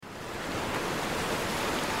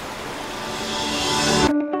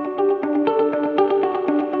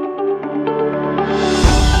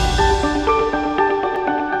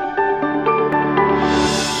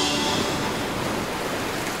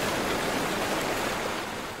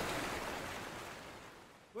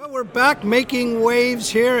We're back making waves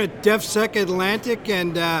here at DefSec Atlantic,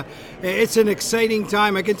 and it's an exciting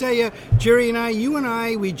time. I can tell you, Jerry and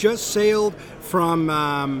I, we just sailed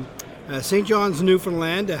from St. John's,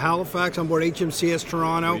 Newfoundland to Halifax on board HMCS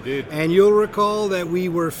Toronto. We did. And you'll recall that we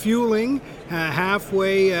were fueling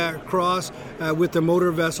halfway across with the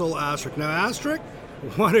motor vessel Astric. Now, Astric,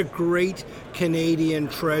 what a great Canadian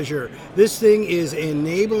treasure. This thing is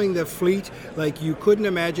enabling the fleet like you couldn't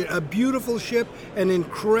imagine. A beautiful ship, an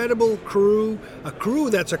incredible crew, a crew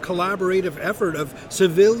that's a collaborative effort of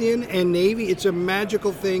civilian and Navy. It's a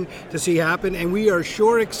magical thing to see happen, and we are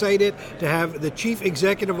sure excited to have the Chief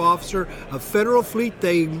Executive Officer of Federal Fleet.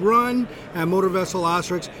 They run motor vessel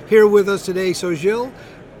Astrix here with us today. So, Gilles,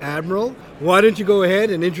 Admiral, why don't you go ahead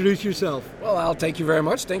and introduce yourself? Well, I'll thank you very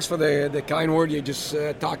much. Thanks for the kind word you just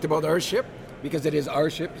talked about our ship, because it is our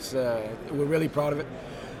ship. We're really proud of it.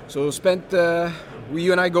 So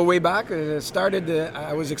you and I go way back.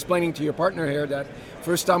 I was explaining to your partner here that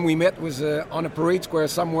first time we met was on a parade square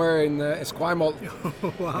somewhere in Esquimalt.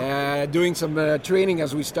 Wow. Doing some training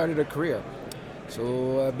as we started our career.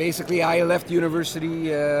 So basically I left university,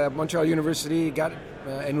 Montreal University, got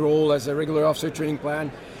enrolled as a regular officer training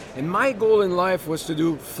plan. And my goal in life was to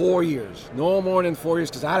do 4 years, no more than 4 years,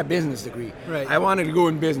 because I had a business degree. Right. I wanted to go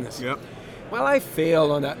in business. Yep. Well, I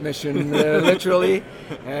failed on that mission, literally.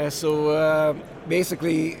 So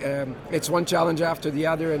basically, it's one challenge after the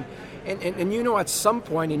other. And you know, at some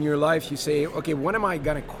point in your life, you say, okay, when am I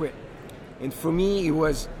going to quit? And for me, it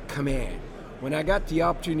was command. When I got the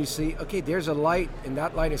opportunity to say, okay, there's a light, and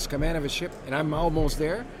that light is command of a ship, and I'm almost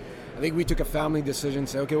there, I think we took a family decision,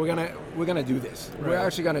 say, okay, we're gonna do this. Right. We're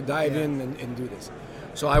actually gonna dive in and do this.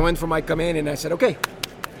 So I went for my command and I said, okay,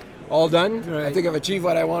 all done. Right. I think I've achieved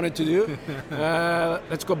what I wanted to do.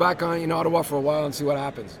 Let's go back in Ottawa for a while and see what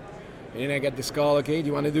happens. And then I got this call, okay, do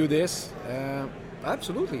you want to do this?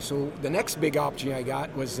 Absolutely. So the next big opportunity I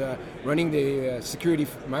got was running the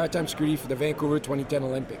maritime security for the Vancouver 2010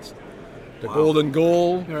 Olympics. The golden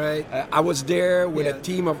goal. Right. I was there with a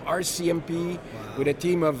team of RCMP, with a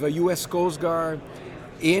team of U.S. Coast Guard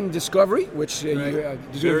in Discovery, which you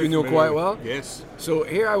know quite well. Yes. So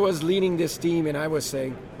here I was leading this team, and I was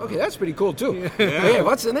saying, okay, that's pretty cool too. Hey,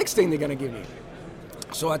 what's the next thing they're going to give me?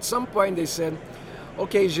 So at some point they said,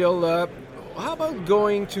 okay, Gilles, how about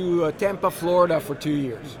going to Tampa, Florida for 2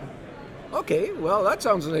 years? Okay, well, that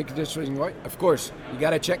sounds like an interesting one. Of course, you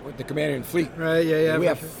got to check with the commander in fleet. Right, yeah. We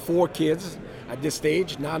have 4 kids at this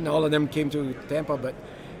stage. Not all of them came to Tampa, but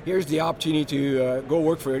here's the opportunity to go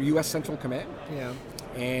work for U.S. Central Command. Yeah.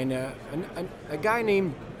 And a guy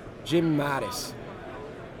named Jim Mattis,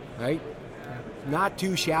 right? Yeah. Not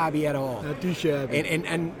too shabby at all. Not too shabby.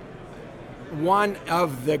 And one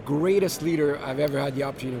of the greatest leader I've ever had the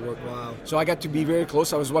opportunity to work with. Wow. So I got to be very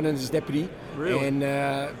close. I was one of his deputy. Really?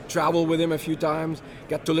 And traveled with him a few times.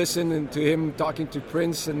 Got to listen to him talking to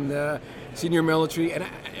Prince and senior military. And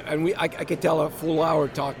I could tell a full hour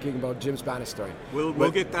talking about Jim's Spanish story.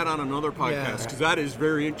 We'll get that on another podcast, because that is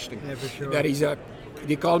very interesting. Yeah, for sure. That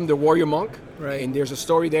they call him the warrior monk. Right. And there's a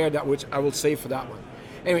story there which I will save for that one.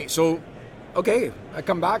 Anyway, so, okay, I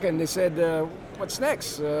come back and they said, what's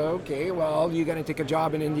next? Okay, well, you're going to take a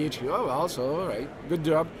job in NDHQ. Oh, well, so, all right, good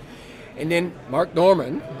job. And then Mark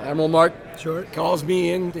Norman, Admiral Mark, calls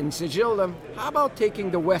me in and says, Gilles, how about taking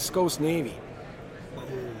the West Coast Navy?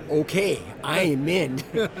 Okay, I am in.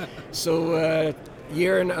 So,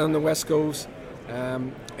 year on the West Coast.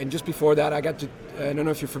 And just before that, I got to, I don't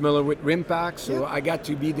know if you're familiar with RIMPAC, so I got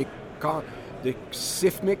to be the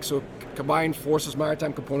CIFMIC, so Combined Forces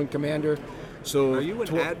Maritime Component Commander. So are you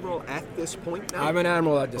an admiral at this point now? I'm an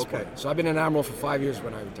admiral at this point. So I've been an admiral for 5 years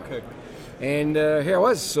when I retired. Okay. And here I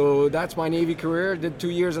was. So that's my Navy career. Did 2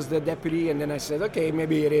 years as the deputy, and then I said, okay,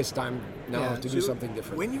 maybe it is time now to do something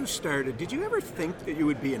different. When you started, did you ever think that you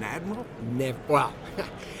would be an admiral? Never. Well,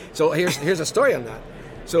 so here's a story on that.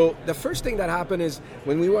 So the first thing that happened is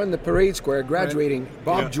when we were in the parade square graduating,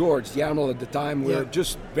 Bob George, the admiral at the time, we were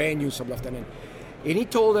just brand new sub-lieutenant. And he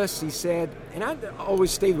told us, he said, and I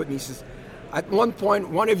always stayed with me, he says, at one point,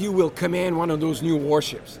 one of you will command one of those new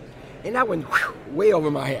warships. And that went way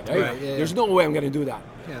over my head. Right? There's no way I'm going to do that.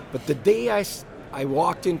 Yeah. But the day I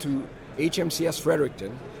walked into HMCS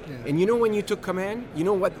Fredericton, and you know when you took command, you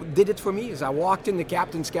know what did it for me? Is I walked in the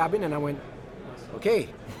captain's cabin and I went, okay,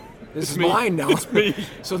 this is mine now. It's me.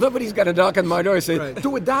 So nobody's got to knock on my door and say,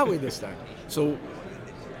 do it that way this time. So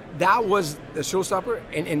that was the showstopper.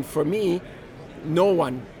 And for me, no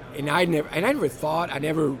one, and I never thought, I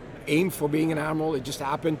never aimed for being an admiral. It just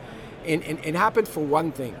happened. And it happened for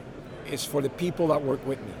one thing. It's for the people that work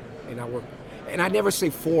with me. And I never say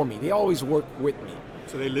for me. They always work with me.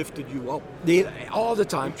 So they lifted you up. All the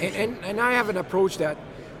time. And I have an approach that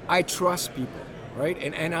I trust people, right?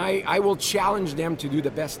 And I will challenge them to do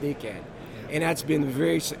the best they can. And that's been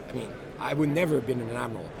I would never have been an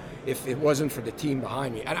admiral if it wasn't for the team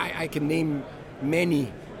behind me. And I can name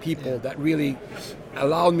many people that really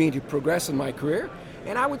allowed me to progress in my career.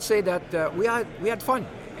 And I would say that we had fun.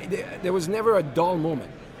 There was never a dull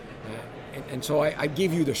moment. And so I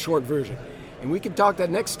give you the short version. And we can talk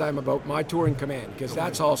that next time about my tour in command, because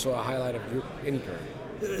that's also a highlight of any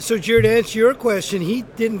career. So, Jared, to answer your question, he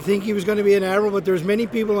didn't think he was going to be an admiral, but there's many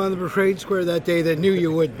people on the parade square that day that knew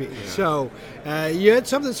you would be. Yeah. So you had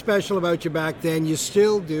something special about you back then. You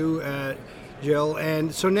still do, Jill.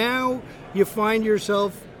 And so now you find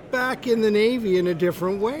yourself back in the Navy in a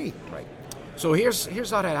different way. Right. So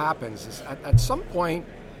here's how that happens. Is at some point,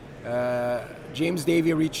 James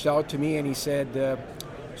Davy reached out to me and he said,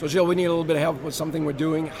 so Jill, we need a little bit of help with something we're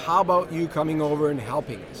doing. How about you coming over and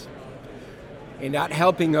helping us? And that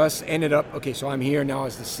helping us ended up, okay, so I'm here now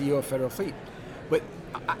as the CEO of Federal Fleet. But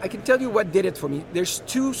I can tell you what did it for me. There's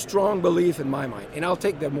two strong beliefs in my mind, and I'll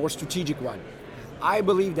take the more strategic one. I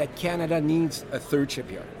believe that Canada needs a third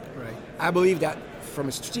shipyard. Right. I believe that from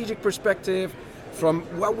a strategic perspective, from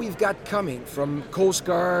what we've got coming, from Coast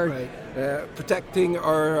Guard, right, protecting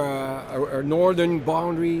our northern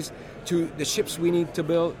boundaries, to the ships we need to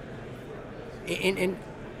build. In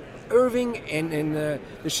Irving and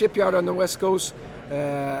the shipyard on the West Coast,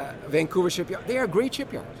 Vancouver shipyard, they are great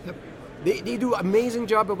shipyards. Yep. They do an amazing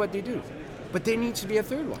job of what they do. But there needs to be a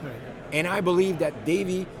third one. Right. And I believe that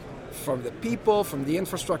Davy, from the people, from the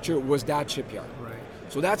infrastructure, was that shipyard. Right.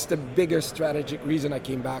 So that's the biggest strategic reason I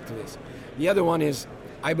came back to this. The other one is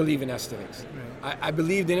I believe in Asterix. Right. I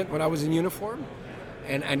believed in it when I was in uniform,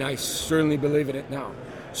 and I certainly believe in it now.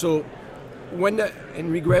 So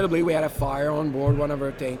and regrettably we had a fire on board one of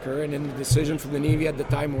our tanker, and then the decision from the Navy at the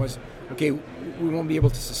time was, okay, we won't be able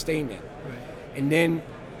to sustain that. Right. And then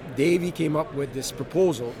Davy came up with this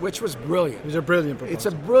proposal, which was brilliant. It was a brilliant proposal. It's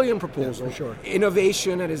a brilliant proposal. Yeah, for sure.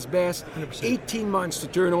 Innovation at its best. 100%. 18 months to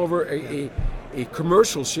turn over a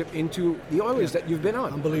commercial ship into the oilers that you've been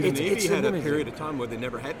on. Unbelievable. The Navy had a period of time where they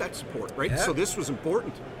never had that support, right? Yeah. So this was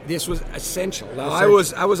important. This was essential. Now, I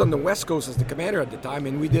was on the West Coast as the commander at the time,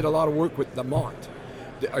 and we did a lot of work with Lamont,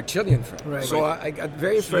 our Chilean friend. Right. So I got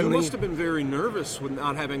very friendly. You must have been very nervous with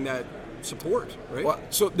not having that support, right? Well,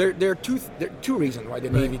 so there are two reasons why the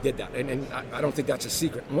Navy did that, and I don't think that's a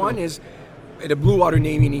secret. One is the Blue Water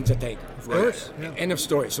Navy needs a tanker. Of course. Yeah. End of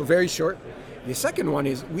story. So very short. The second one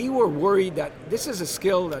is we were worried that this is a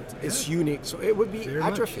skill that is unique, so it would be very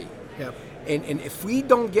atrophy. Yep. And if we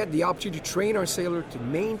don't get the opportunity to train our sailor to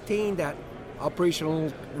maintain that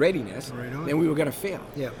operational readiness, then we were going to fail.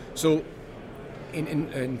 Yep. So,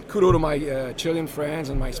 and kudos to my Chilean friends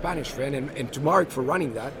and my Spanish friend, and to Mark for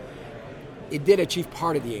running that. It did achieve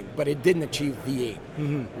part of the aim, but it didn't achieve the aim.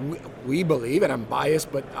 Mm-hmm. We believe, and I'm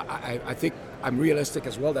biased, but I think I'm realistic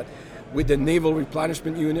as well, that with the Naval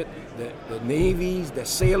Replenishment Unit, the navies, the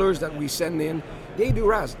sailors that we send in, they do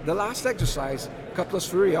RAS. The last exercise, Cutlass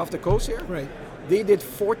Fury off the coast here, right, they did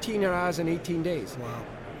 14 RAS in 18 days. Wow.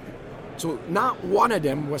 So not one of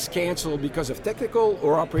them was canceled because of technical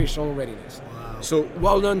or operational readiness. Wow. So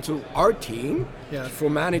well done to our team for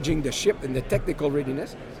managing the ship and the technical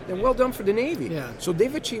readiness, and well done for the Navy. Yeah. So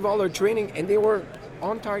they've achieved all their training, and they were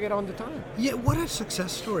on target on the time. Yeah, what a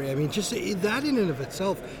success story. I mean, just that in and of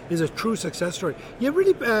itself is a true success story. You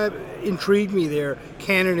really intrigued me there.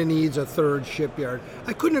 Canada needs a third shipyard.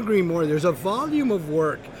 I couldn't agree more. There's a volume of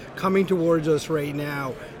work coming towards us right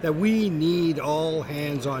now that we need all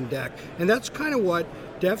hands on deck. And that's kind of what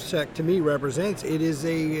DefSec to me represents. It is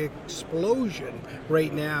a explosion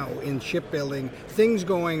right now in shipbuilding, things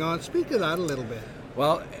going on. Speak to that a little bit.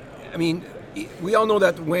 Well, I mean, we all know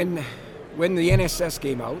that when the NSS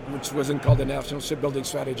came out, which wasn't called the National Shipbuilding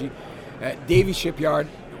Strategy, Davy Shipyard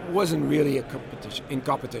wasn't really in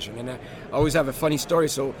competition. And I always have a funny story.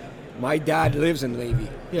 So my dad lives in Navy,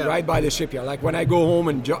 right by the shipyard. Like when I go home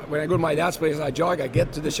and when I go to my dad's place, I jog, I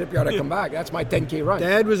get to the shipyard, I come back. That's my 10K run.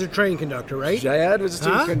 Dad was a train conductor, right? Dad was a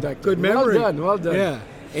train conductor. Good memory. Well done. Yeah.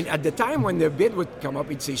 And at the time when the bid would come up,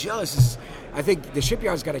 he'd say, I think the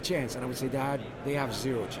shipyard's got a chance. And I would say, Dad, they have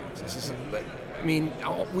zero chance. I mean,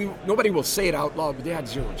 nobody will say it out loud, but they had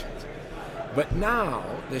zero chance. But now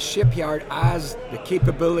the shipyard has the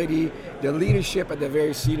capability, the leadership at the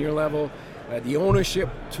very senior level, the ownership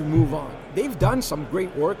to move on. They've done some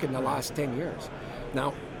great work in the last 10 years.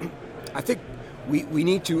 Now, I think we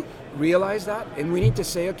need to realize that, and we need to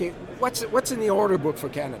say, okay, what's in the order book for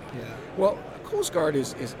Canada? Yeah. Well, Coast Guard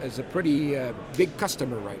is a pretty big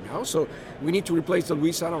customer right now. So we need to replace the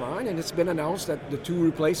Louis Saint Laurent, and it's been announced that the 2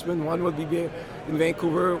 replacements, one will be built in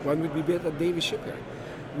Vancouver, one will be built at Davis Shipyard.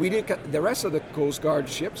 We did the rest of the Coast Guard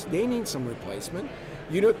ships, they need some replacement.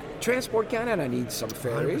 Transport Canada needs some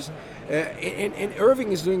ferries. And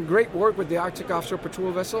Irving is doing great work with the Arctic Offshore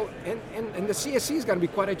Patrol Vessel, and the CSC is going to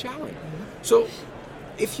be quite a challenge. So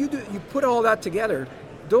if you put all that together,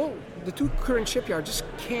 though the 2 current shipyards just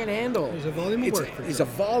can't handle. There's a volume of work. It's a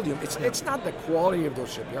volume. It's not the quality of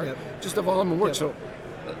those shipyards, just the volume of work. So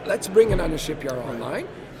let's bring another shipyard online.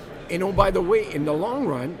 And by the way, in the long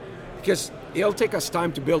run, because it'll take us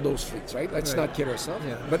time to build those fleets, right? Let's not kid ourselves.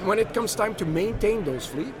 Yeah. But when it comes time to maintain those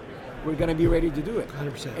fleets, we're going to be ready to do it.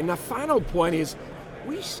 100%. And the final point is,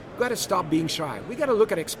 we got to stop being shy. We got to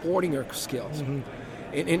look at exporting our skills.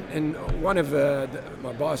 And one of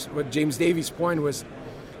my boss, what James Davies' point was,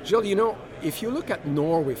 Gilles, if you look at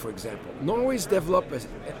Norway, for example, Norway's developed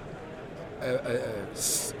a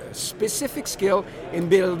specific skill in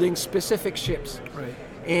building specific ships. Right.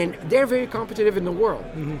 And they're very competitive in the world.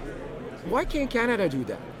 Why can't Canada do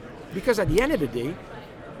that? Because at the end of the day,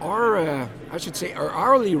 our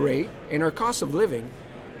hourly rate and our cost of living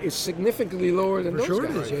is significantly lower than those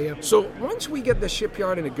guys. It is, yeah. So once we get the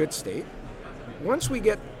shipyard in a good state, once we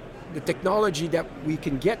get the technology that we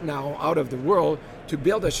can get now out of the world to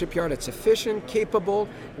build a shipyard that's efficient, capable,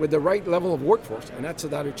 with the right level of workforce, and that's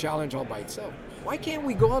another challenge all by itself. Why can't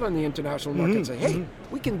we go out on the international market and say, hey,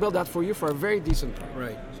 we can build that for you for a very decent price?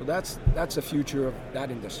 Right. So that's the future of that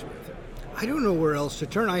industry, I think. I don't know where else to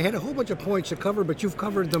turn. I had a whole bunch of points to cover, but you've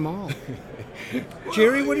covered them all.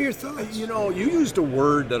 Jerry, what are your thoughts? You used a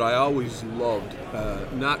word that I always loved,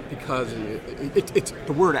 not because it's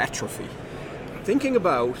the word atrophy. Thinking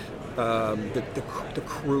about the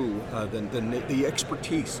crew, the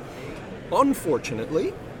expertise.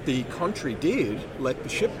 Unfortunately, the country did let the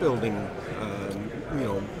shipbuilding,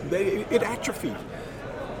 it atrophied.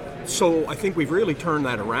 So I think we've really turned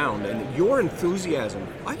that around. And your enthusiasm,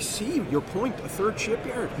 I see your point, a 3rd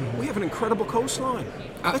shipyard. We have an incredible coastline.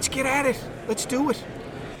 Let's get at it. Let's do it.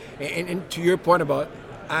 And to your point about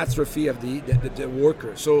atrophy of the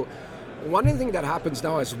workers. So one of the things that happens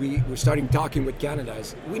now as we're starting talking with Canada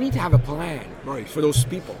is we need to have a plan for those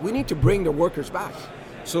people. We need to bring the workers back.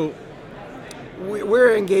 So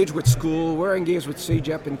we're engaged with school. We're engaged with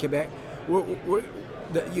CEGEP in Quebec.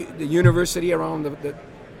 The university around the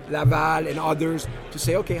Laval and others to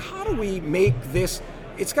say, okay, how do we make this?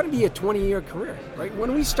 It's going to be a 20-year career, right?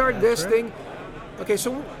 When we start this thing, okay,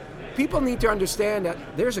 so people need to understand that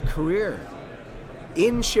there's a career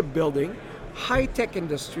in shipbuilding, high-tech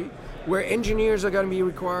industry, where engineers are going to be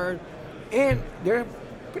required, and they're a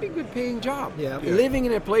pretty good paying job. Living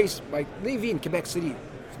in a place like Lévis in Quebec City,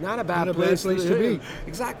 it's not a bad place to be.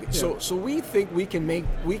 Exactly. Yeah. So we think we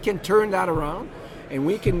can turn that around, and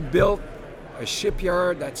we can build a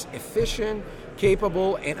shipyard that's efficient,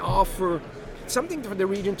 capable, and offer something for the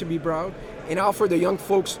region to be proud, and offer the young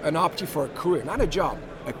folks an opportunity for a career, not a job,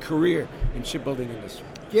 a career in shipbuilding industry.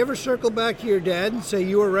 Do you ever circle back to your dad and say,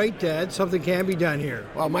 you were right, Dad, something can be done here?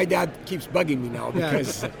 Well, my dad keeps bugging me now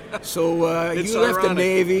because you ironic. left the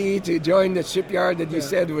Navy to join the shipyard that you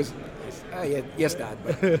said was... yes, Dad.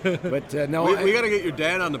 But no, we got to get your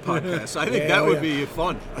dad on the podcast. I think that would be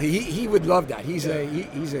fun. He would love that. He's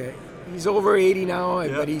over 80 now,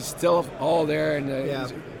 but he's still all there,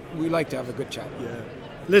 and we like to have a good chat.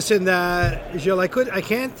 Listen, Gilles, I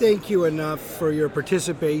can't thank you enough for your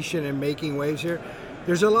participation in Making Waves here.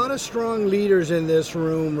 There's a lot of strong leaders in this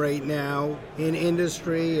room right now in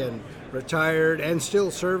industry and retired and still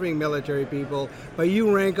serving military people, but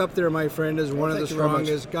you rank up there, my friend, as one of the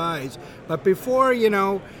strongest guys. But before,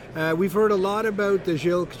 we've heard a lot about the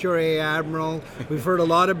Gilles Couturier Admiral. We've heard a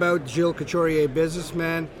lot about Gilles Couturier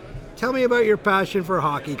businessman. Tell me about your passion for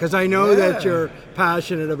hockey, because I know that you're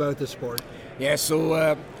passionate about the sport. Yeah,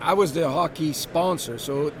 so I was the hockey sponsor,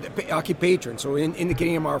 so the hockey patron. So in the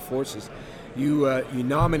Canadian Armed Forces, you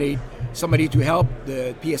nominate somebody to help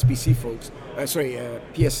the PSPC folks,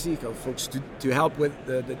 PSC folks to help with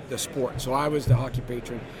the sport. So I was the hockey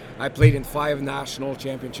patron. I played in 5 national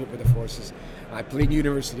championships with the forces. I played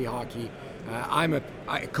university hockey. I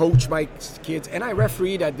coach my kids, and I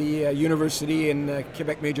refereed at the university in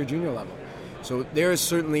Quebec Major Junior level. So there is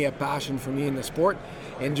certainly a passion for me in the sport.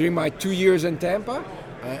 And during my 2 years in Tampa,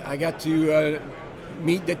 I got to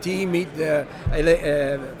meet the team, meet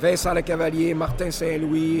Vincent Lecavalier, Martin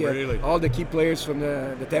Saint-Louis, all the key players from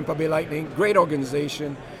the Tampa Bay Lightning. Great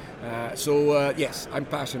organization. Yes, I'm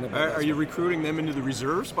passionate about that. Are you recruiting them into the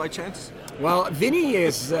reserves by chance? Well, Vinny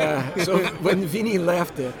is, so when Vinny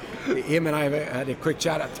left, him and I had a quick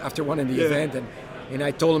chat after one of the event, and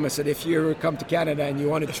I told him, I said, if you ever come to Canada and you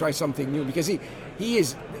want to try something new, because he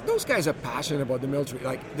is, those guys are passionate about the military,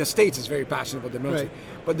 like the States is very passionate about the military,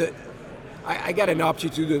 but I got an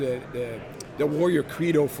opportunity to do the Warrior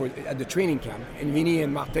Credo at the training camp, and Vinny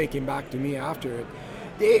and Martin came back to me after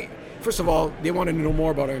it. First of all, they wanted to know more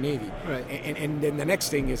about our Navy. Right. And then the next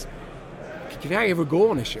thing is, can I ever go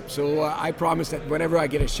on a ship? So I promised that whenever I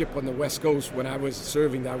get a ship on the West Coast, when I was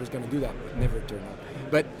serving, that I was going to do that. But it never turned out.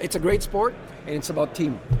 But it's a great sport, and it's about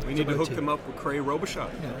team. We need to hook them up with Cray Robichaud.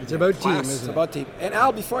 Yeah, it's about team, isn't It's it? about team. And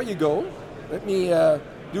Al, before you go, let me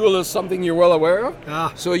do a little something you're well aware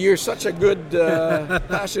of. So you're such a good,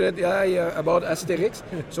 passionate guy about Asterix.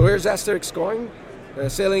 So here's Asterix going.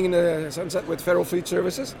 Sailing in the sunset with Federal Fleet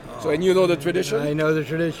Services. And you know the tradition. I know the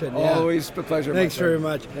tradition. Yeah. Always a pleasure. Thanks my friend. very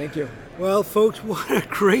much. Thank you. Well, folks, what a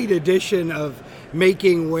great edition of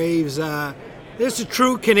Making Waves. This is a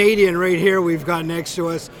true Canadian right here we've got next to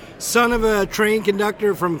us. Son of a train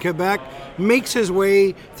conductor from Quebec, makes his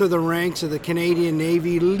way through the ranks of the Canadian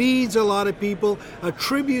Navy, leads a lot of people,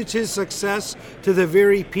 attributes his success to the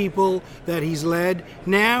very people that he's led.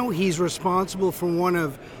 Now he's responsible for one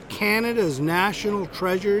of Canada's national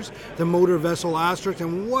treasures, the motor vessel Asterix,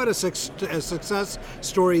 and what a success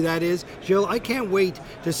story that is. Jill, I can't wait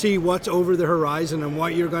to see what's over the horizon and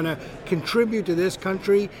what you're going to contribute to this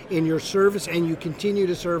country in your service, and you continue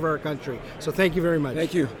to serve our country. So thank you very much.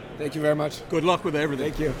 Thank you. Thank you very much. Good luck with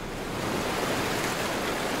everything. Thank you.